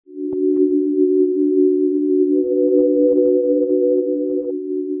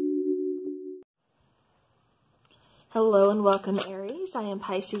Hello and welcome, Aries. I am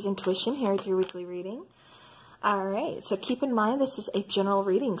Pisces Intuition here with your weekly reading. Alright, so keep in mind this is a general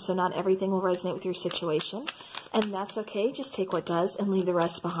reading, so not everything will resonate with your situation. And that's okay, just take what does and leave the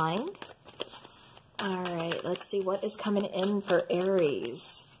rest behind. Alright, let's see what is coming in for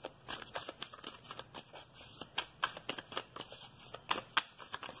Aries.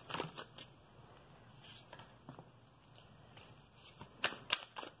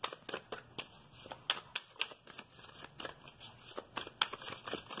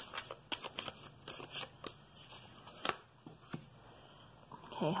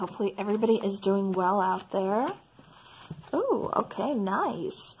 Okay, hopefully everybody is doing well out there. Ooh, okay,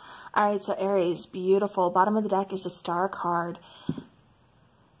 nice. All right, so Aries, beautiful. Bottom of the deck is a star card.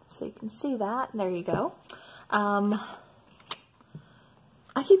 So you can see that. There you go. I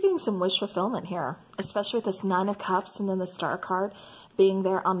keep getting some wish fulfillment here, especially with this Nine of Cups and then the star card being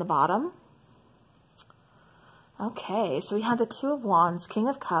there on the bottom. Okay, so we have the Two of Wands, King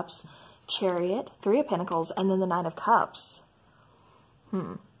of Cups, Chariot, Three of Pentacles, and then the Nine of Cups.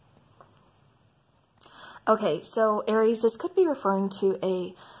 Okay, so Aries, this could be referring to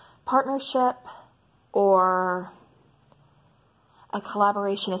a partnership or a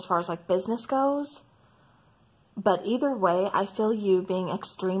collaboration as far as like business goes. But either way, I feel you being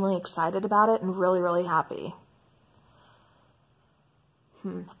extremely excited about it and really, really happy.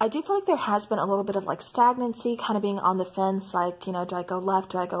 I do feel like there has been a little bit of like stagnancy, kind of being on the fence, like, you know, do I go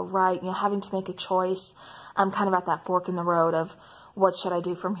left, do I go right? You know, having to make a choice. I'm kind of at that fork in the road of what should I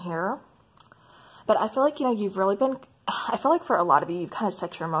do from here? But I feel like, you know, you've really been, I feel like for a lot of you, you've kind of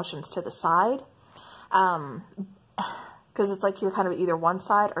set your emotions to the side. Because it's like you're kind of either one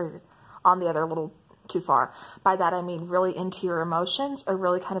side or on the other a little too far. By that, I mean really into your emotions or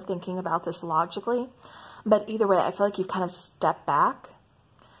really kind of thinking about this logically. But either way, I feel like you've kind of stepped back.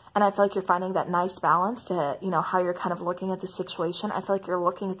 And I feel like you're finding that nice balance to, you know, how you're kind of looking at the situation. I feel like you're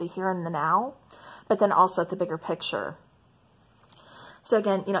looking at the here and the now, but then also at the bigger picture. So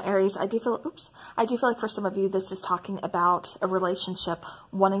again, you know, Aries, I do feel like for some of you, this is talking about a relationship,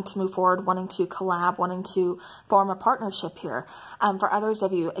 wanting to move forward, wanting to collab, wanting to form a partnership here. For others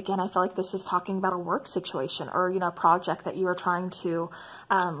of you, again, I feel like this is talking about a work situation or, you know, a project that you are trying to,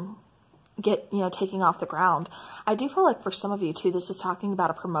 get, you know, taking off the ground. I do feel like for some of you too, this is talking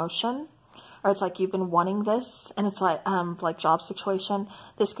about a promotion, or it's like you've been wanting this, and it's like job situation.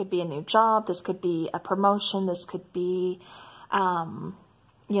 This could be a new job. This could be a promotion. This could be, you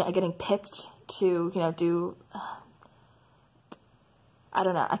know, getting picked to, you know, do, I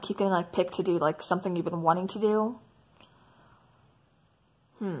don't know. I keep getting like picked to do like something you've been wanting to do.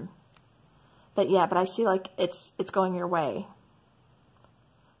 But yeah, but I see like it's going your way.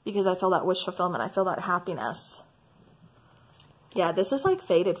 Because I feel that wish fulfillment. I feel that happiness. Yeah, this is like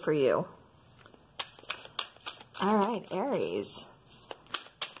fated for you. All right, Aries.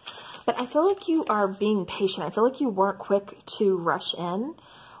 But I feel like you are being patient. I feel like you weren't quick to rush in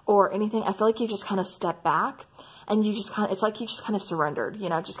or anything. I feel like you just kind of stepped back and you just kind of, it's like you just kind of surrendered, you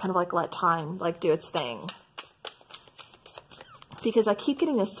know, just kind of like let time like do its thing. Because I keep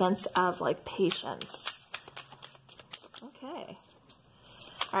getting a sense of like patience. Okay.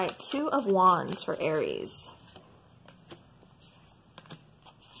 All right, Two of Wands for Aries.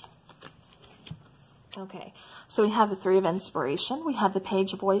 Okay, so we have the Three of Inspiration, we have the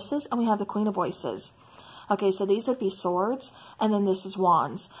Page of Voices, and we have the Queen of Voices. Okay, so these would be swords, and then this is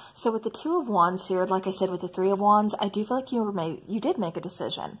wands. So with the Two of Wands here, like I said, with the Three of Wands, I do feel like you did make a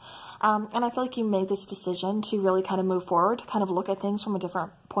decision. And I feel like you made this decision to really kind of move forward, to kind of look at things from a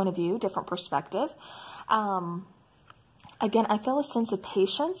different point of view, different perspective. Again, I feel a sense of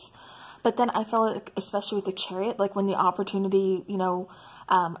patience, but then I feel like, especially with the Chariot, like when the opportunity, you know,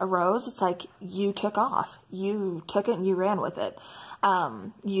 arose, it's like you took off. You took it and you ran with it.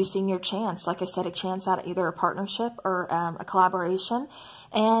 You seen your chance, like I said, a chance at either a partnership or a collaboration,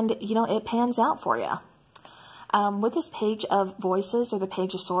 and, you know, it pans out for you. With this Page of Voices or the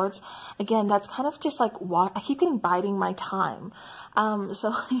Page of Swords, again, that's kind of just like, what I keep getting biding my time.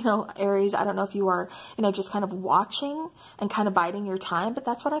 So, you know, Aries, I don't know if you are, you know, just kind of watching and kind of biding your time, but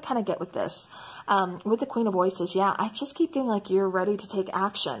that's what I kind of get with this. With the Queen of Voices, yeah, I just keep getting like you're ready to take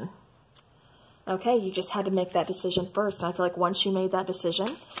action. Okay, you just had to make that decision first. And I feel like once you made that decision,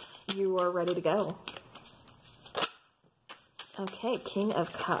 you are ready to go. Okay, King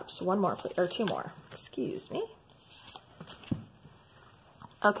of Cups. One more, or two more. Excuse me.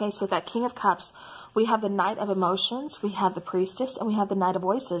 Okay, so with that King of Cups, we have the Knight of Emotions, we have the Priestess, and we have the Knight of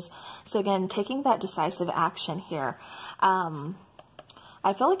Voices. So again, taking that decisive action here.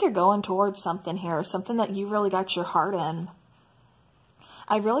 I feel like you're going towards something here, something that you really got your heart in.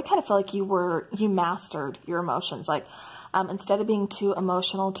 I really kind of feel like you mastered your emotions. Like, instead of being too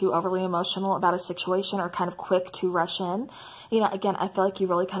emotional, too overly emotional about a situation, or kind of quick to rush in, you know, again, I feel like you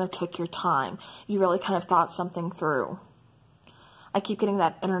really kind of took your time. You really kind of thought something through. I keep getting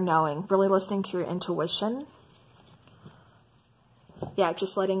that inner knowing, really listening to your intuition. Yeah,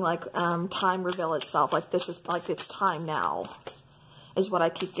 just letting like time reveal itself. Like, this is like, it's time now, is what I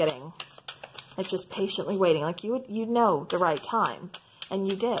keep getting. Like, just patiently waiting. Like, you know the right time, and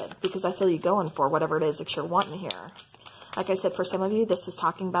you did, because I feel you going for whatever it is that you're wanting here. Like I said, for some of you, this is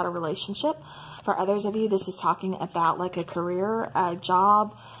talking about a relationship. For others of you, this is talking about like a career, a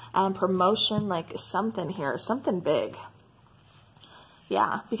job, promotion, like something here, something big.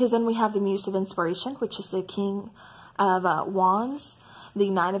 Yeah, because then we have the Muse of Inspiration, which is the King of Wands, the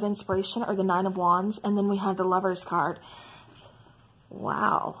Nine of Inspiration, or the Nine of Wands, and then we have the Lovers card.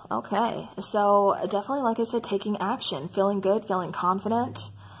 Wow, okay. So definitely, like I said, taking action, feeling good, feeling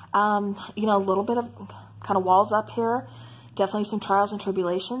confident. You know, a little bit of kind of walls up here. Definitely some trials and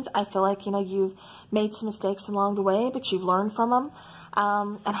tribulations. I feel like, you know, you've made some mistakes along the way, but you've learned from them.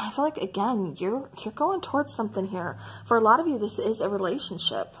 And I feel like, again, you're going towards something here. For a lot of you, this is a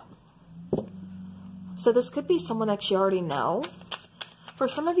relationship. So this could be someone that you already know. For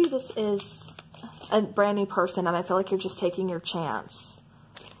some of you, this is a brand new person, and I feel like you're just taking your chance.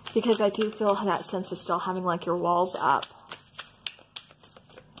 Because I do feel that sense of still having like your walls up.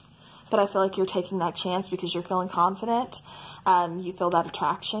 But I feel like you're taking that chance because you're feeling confident. You feel that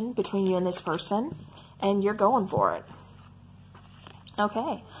attraction between you and this person, and you're going for it.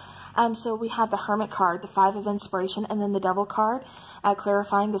 Okay. So we have the Hermit card, the Five of Inspiration, and then the Devil card,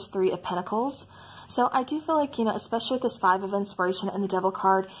 clarifying this Three of Pentacles. So I do feel like, you know, especially with this Five of Inspiration and the Devil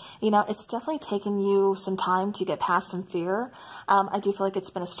card, you know, it's definitely taken you some time to get past some fear. I do feel like it's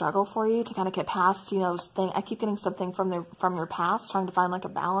been a struggle for you to kind of get past, you know, I keep getting something from your past, trying to find like a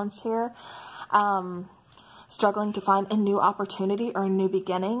balance here. Struggling to find a new opportunity or a new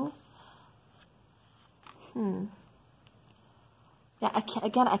beginning. Yeah,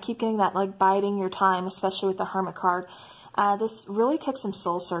 I keep getting that like biding your time, especially with the Hermit card. This really took some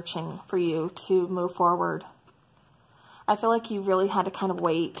soul searching for you to move forward. I feel like you really had to kind of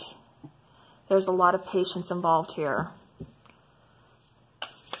wait. There's a lot of patience involved here.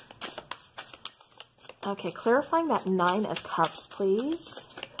 Okay, clarifying that Nine of Cups, please.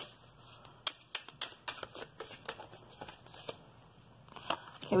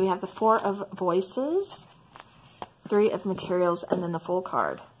 Okay, we have the Four of Voices, Three of Materials, and then the Fool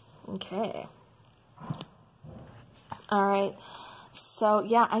card. Okay. All right. So,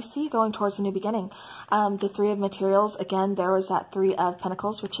 yeah, I see you going towards a new beginning. The Three of Materials, again, there was that Three of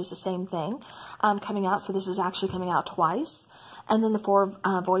Pentacles, which is the same thing, coming out. So this is actually coming out twice. And then the Four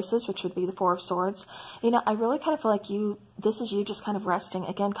of Voices, which would be the Four of Swords. You know, I really kind of feel like this is you just kind of resting.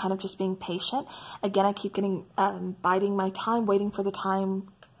 Again, kind of just being patient. Again, I keep getting, biding my time, waiting till the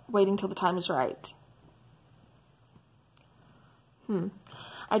time is right.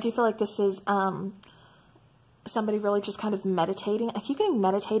 I do feel like this is, somebody really just kind of meditating. I keep getting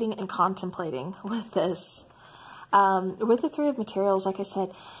meditating and contemplating with this. With the Three of Materials, like I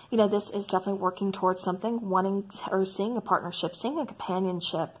said, you know, this is definitely working towards something, wanting or seeing a partnership, seeing a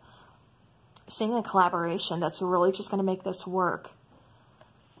companionship, seeing a collaboration that's really just going to make this work.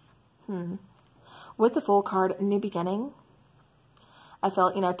 With the Fool card, new beginning, I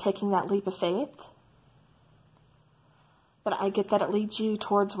felt, you know, taking that leap of faith. But I get that it leads you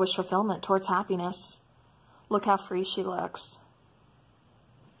towards wish fulfillment, towards happiness. Look how free she looks.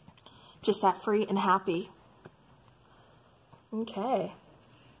 Just that free and happy. Okay.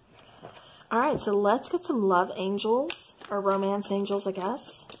 All right, so let's get some love angels, or romance angels, I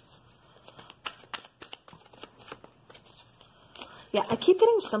guess. Yeah, I keep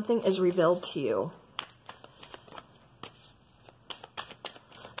getting something is revealed to you.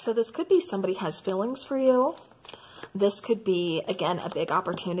 So this could be somebody has feelings for you. This could be, again, a big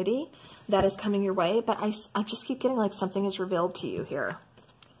opportunity that is coming your way, but I just keep getting like something is revealed to you here,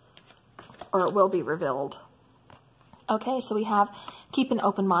 or it will be revealed. Okay, so we have keep an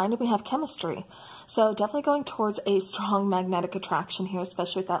open mind, and we have chemistry. So definitely going towards a strong magnetic attraction here,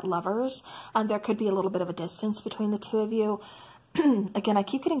 especially with that Lovers. There could be a little bit of a distance between the two of you. Again, I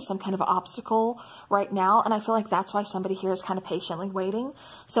keep getting some kind of obstacle right now, and I feel like that's why somebody here is kind of patiently waiting.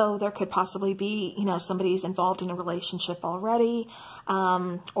 So there could possibly be, you know, somebody's involved in a relationship already,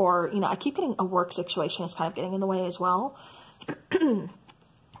 or, you know, I keep getting a work situation is kind of getting in the way as well.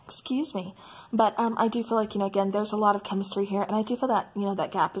 excuse me. But I do feel like, again, there's a lot of chemistry here, and I do feel that,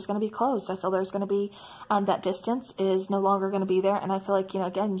 that gap is going to be closed. I feel there's going to be, that distance is no longer going to be there, and I feel like,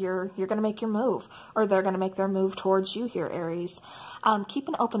 again, you're going to make your move, or they're going to make their move towards you here, Aries. Keep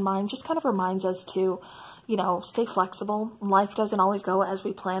an open mind just kind of reminds us to, stay flexible. Life doesn't always go as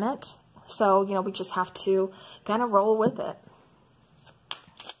we plan it, so, we just have to kind of roll with it.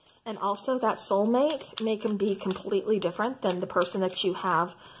 And also that soulmate, make them be completely different than the person that you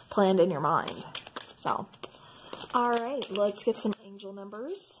have planned in your mind. So, all right, let's get some angel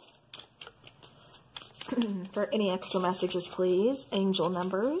numbers. For any extra messages, please. Angel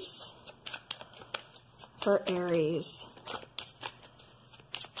numbers for Aries.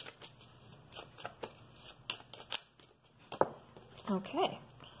 Okay.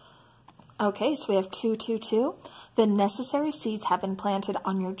 Okay, so we have 222. The necessary seeds have been planted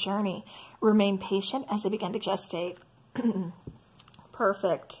on your journey. Remain patient as they begin to gestate.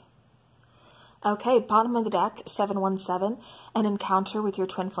 Perfect. Okay, bottom of the deck, 717. An encounter with your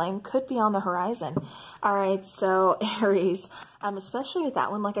twin flame could be on the horizon. All right, so Aries, especially with that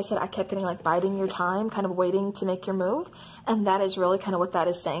one, like I said, I kept getting like biding your time, kind of waiting to make your move. And that is really kind of what that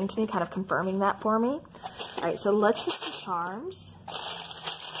is saying to me, kind of confirming that for me. All right, so let's get some charms.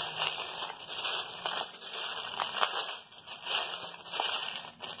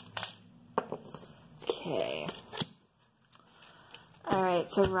 Okay. All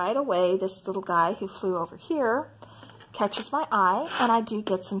right, so right away, this little guy who flew over here catches my eye, and I do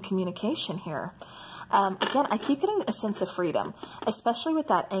get some communication here. Again, I keep getting a sense of freedom, especially with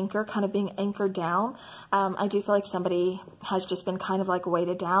that anchor kind of being anchored down. I do feel like somebody has just been kind of like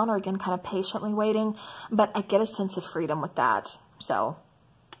weighted down, or again, kind of patiently waiting, but I get a sense of freedom with that. So,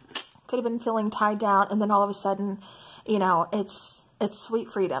 could have been feeling tied down, and then all of a sudden, it's sweet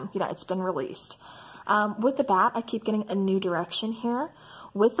freedom. It's been released. With the bat, I keep getting a new direction here.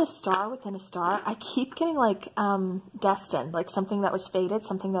 With the star within a star, I keep getting like destined, like something that was fated,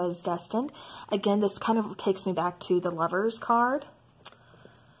 something that is destined. Again, this kind of takes me back to the Lovers card.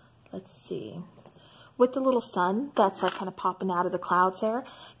 Let's see. With the little sun that's like kind of popping out of the clouds there,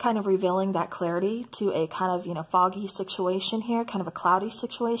 kind of revealing that clarity to a kind of, foggy situation here, kind of a cloudy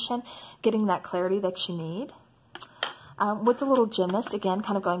situation, getting that clarity that you need. With the little gymnast, again,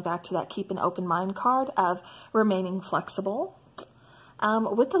 kind of going back to that keep an open mind card of remaining flexible.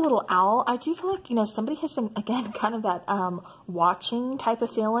 With the little owl, I do feel like, somebody has been, again, kind of that watching type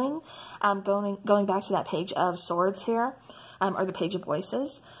of feeling. Going back to that page of swords here, or the page of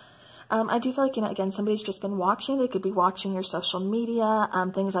voices. I do feel like, again, somebody's just been watching. They could be watching your social media,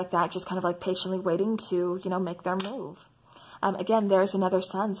 things like that, just kind of like patiently waiting to, make their move. Again, there's another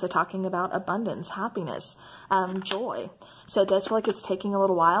sun, so talking about abundance, happiness, joy. So it does feel like it's taking a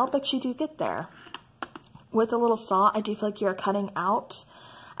little while, but you do get there. With a little saw, I do feel like you're cutting out.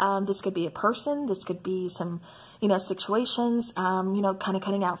 This could be a person. This could be some, situations, kind of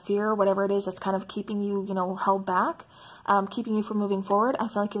cutting out fear, whatever it is that's kind of keeping you, held back, keeping you from moving forward. I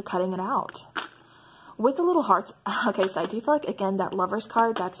feel like you're cutting it out. With the little hearts, okay, so I do feel like, again, that Lovers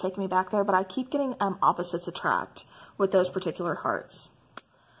card, that's taking me back there, but I keep getting opposites attract with those particular hearts.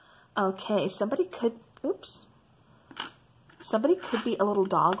 Okay, somebody could be a little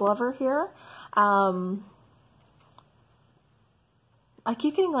dog lover here. I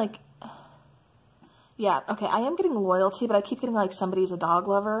keep getting like, yeah, okay, I am getting loyalty, but I keep getting like somebody's a dog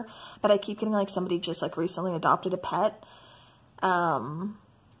lover, but I keep getting like somebody just like recently adopted a pet. Okay,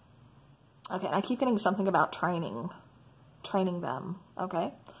 and I keep getting something about training them,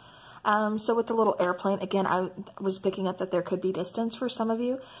 okay? So with the little airplane, again, I was picking up that there could be distance for some of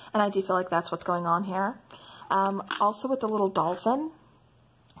you, and I do feel like that's what's going on here. Also with the little dolphin,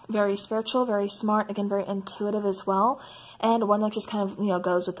 very spiritual, very smart, again, very intuitive as well, and one that just kind of,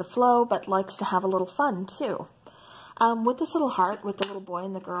 goes with the flow, but likes to have a little fun too. With this little heart, with the little boy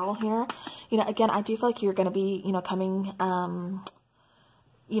and the girl here, again, I do feel like you're going to be, coming,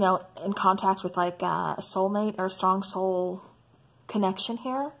 in contact with like a soulmate or a strong soul connection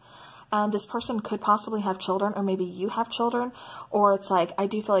here. This person could possibly have children, or maybe you have children, or it's like, I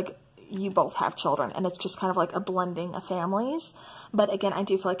do feel like you both have children, and it's just kind of like a blending of families. But again, I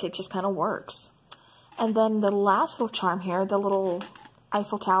do feel like it just kind of works. And then the last little charm here, the little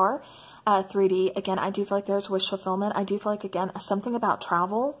Eiffel Tower, 3D, again, I do feel like there's wish fulfillment. I do feel like, again, something about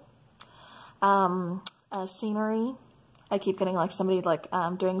travel, scenery. I keep getting like somebody like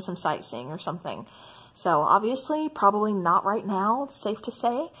doing some sightseeing or something. So obviously, probably not right now, it's safe to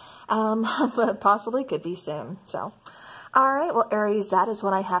say, but possibly could be soon. So, all right, well, Aries, that is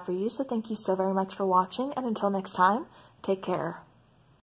what I have for you. So thank you so very much for watching, and until next time, take care.